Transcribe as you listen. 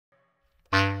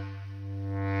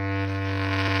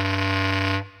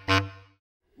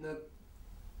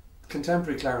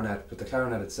contemporary clarinet, but the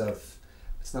clarinet itself,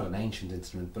 it's not an ancient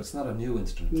instrument, but it's not a new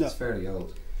instrument. No. It's fairly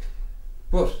old.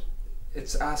 But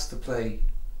it's asked to play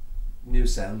new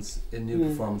sounds in new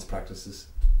performance practices,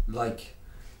 like,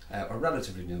 or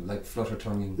relatively new, like flutter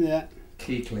tonguing,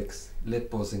 key clicks,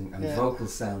 lip buzzing, and vocal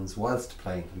sounds whilst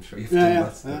playing. I'm sure you've done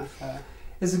that stuff.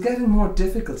 Is it getting more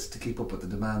difficult to keep up with the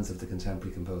demands of the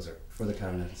contemporary composer for the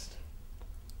clarinetist?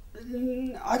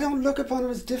 I don't look upon it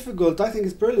as difficult. I think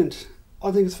it's brilliant.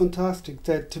 I think it's fantastic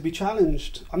to be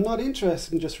challenged. I'm not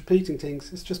interested in just repeating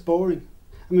things. It's just boring.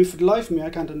 I mean, for the life of me, I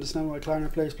can't understand why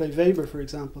clarinet players play Weber, for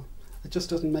example. It just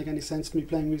doesn't make any sense to me,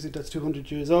 playing music that's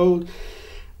 200 years old.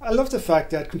 I love the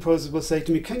fact that composers will say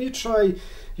to me, can you try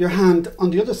your hand on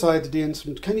the other side of the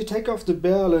instrument? Can you take off the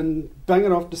bell and bang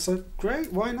it off the side?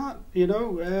 Great, why not? You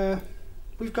know,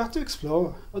 we've got to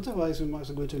explore. Otherwise, we might as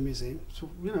well go to a museum. So,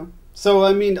 you know. So,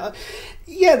 I mean,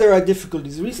 yeah, there are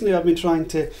difficulties. Recently, I've been trying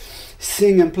to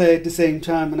sing and play at the same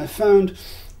time, and I found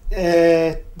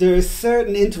there are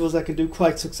certain intervals I can do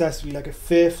quite successfully, like a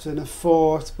fifth and a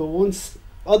fourth, but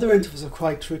other intervals are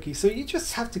quite tricky. So you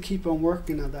just have to keep on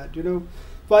working on that, you know.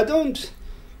 But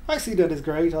I see that as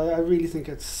great. I really think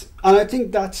and I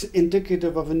think that's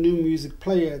indicative of a new music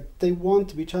player. They want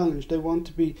to be challenged. They want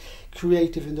to be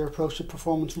creative in their approach to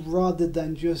performance rather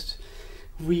than just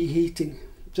reheating.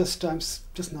 I'm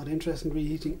just not interested in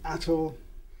reheating at all.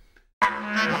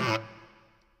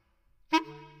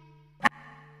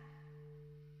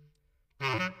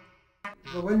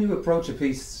 Well, when you approach a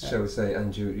piece, shall we say,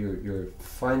 and you're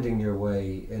finding your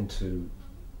way into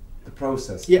the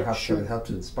process, perhaps that will help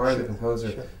to inspire the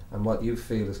composer and what you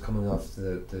feel is coming off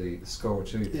the score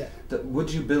too.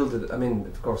 Would you build it? I mean,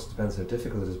 of course, it depends how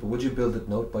difficult it is, but would you build it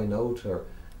note by note or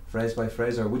phrase by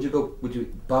phrase, or would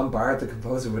you bombard the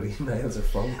composer with emails or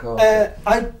phone calls?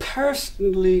 I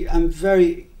personally am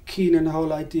very keen on the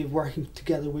whole idea of working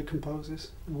together with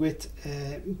composers, with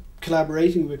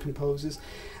collaborating with composers.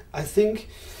 I think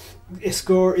a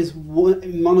score is one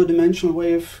monodimensional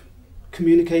way of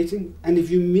communicating, and if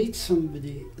you meet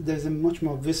somebody, there's a much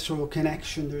more visceral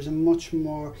connection. There's a much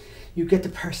more, you get the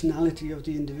personality of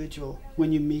the individual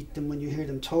when you meet them, when you hear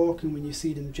them talk, and when you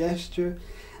see them gesture.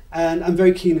 And I'm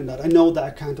very keen on that. I know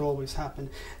that can't always happen.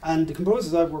 And the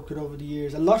composers I've worked with over the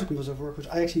years, a lot of composers I've worked with,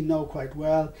 I actually know quite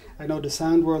well. I know the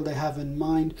sound world they have in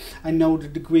mind. I know the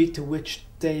degree to which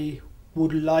they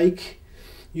would like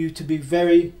you to be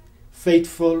very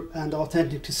faithful and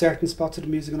authentic to certain spots of the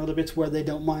music and other bits where they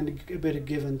don't mind a bit of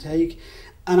give and take.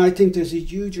 And I think there's a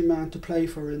huge amount to play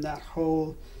for in that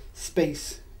whole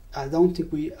space. I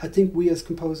think we as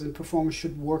composers and performers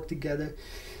should work together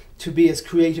to be as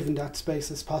creative in that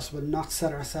space as possible, not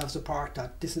set ourselves apart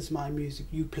that this is my music,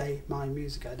 you play my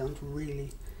music.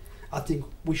 I think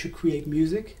we should create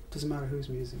music, doesn't matter whose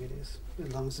music it is,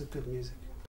 as long as it's good music.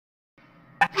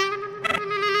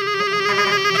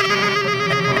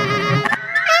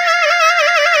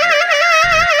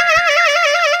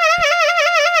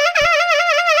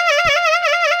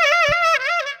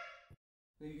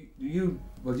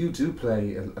 You do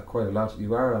play quite a lot.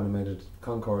 You are animated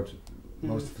Concord.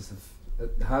 Most of us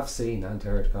have seen and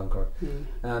heard Concord.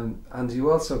 And you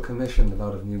also commission a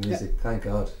lot of new music, thank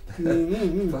God.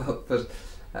 But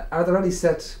are there any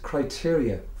set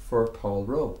criteria for Paul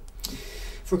Roe?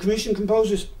 For commissioned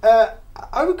composers,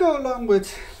 I would go along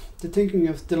with the thinking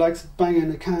of the likes of Bang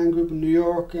and Can Group in New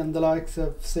York and the likes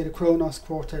of, say, the Kronos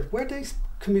Quartet, where they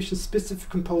commission specific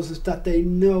composers that they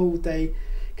know they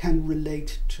can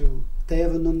relate to. They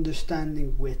have an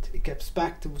understanding with. It gets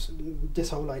back to this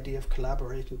whole idea of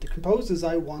collaborating. The composers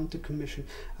I want to commission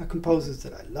are composers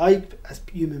that I like as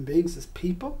human beings, as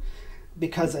people,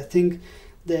 because I think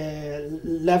the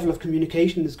level of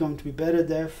communication is going to be better.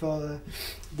 Therefore,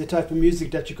 the type of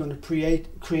music that you're going to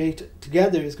create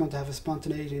together is going to have a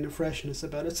spontaneity and a freshness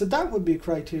about it. So that would be a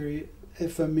criteria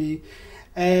for me.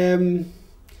 I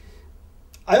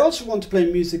also want to play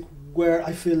music where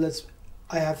I feel as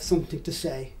I have something to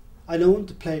say. I don't want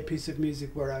to play a piece of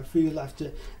music where I feel I have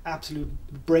to absolutely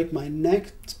break my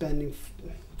neck spending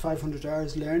 500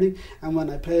 hours learning, and when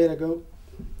I play it I go,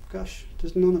 gosh,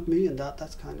 there's none of me in that.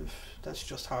 That's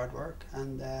just hard work.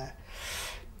 And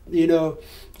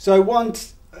so I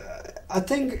want I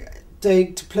think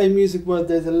to play music where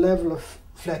there's a level of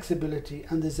flexibility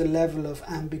and there's a level of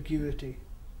ambiguity,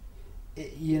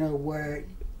 where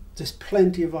there's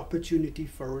plenty of opportunity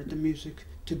for the music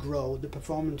to grow, the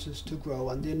performances to grow,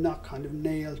 and they're not kind of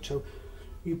nailed to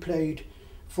you played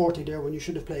 40 there when you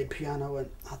should have played piano. And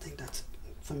I think that's,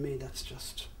 for me, that's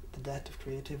just the death of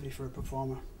creativity for a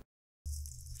performer.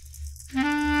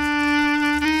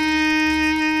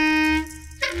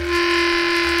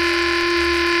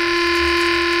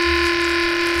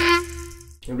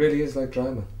 like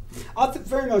drama?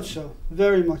 Very much so.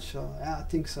 Very much so. Yeah, I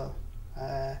think so.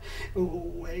 A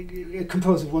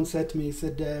composer once said to me, he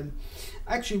said,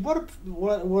 actually,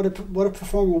 what a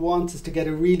performer wants is to get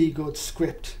a really good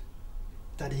script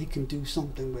that he can do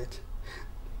something with.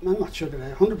 I'm not sure that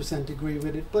I 100% agree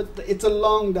with it, but it's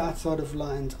along that sort of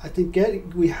lines. I think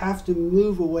we have to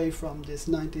move away from this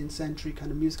 19th century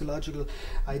kind of musicological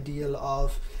ideal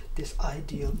of this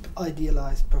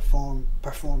idealized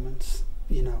performance.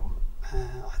 You know,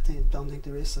 don't think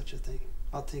there is such a thing.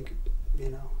 I think, you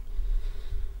know,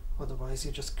 otherwise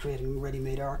you're just creating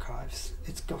ready-made archives.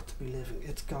 It's got to be living.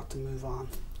 It's got to move on.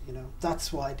 You know,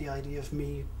 that's why the idea of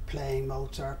me playing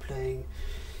Mozart, playing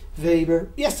Weber,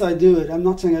 yes, I do it. I'm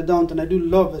not saying I don't, and I do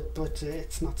love it, but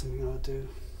it's not something I'll do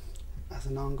as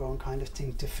an ongoing kind of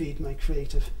thing to feed my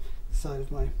creative side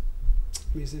of my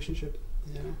musicianship.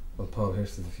 Yeah. Well, Paul,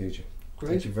 here's to the future. Great.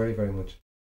 Thank you very, very much.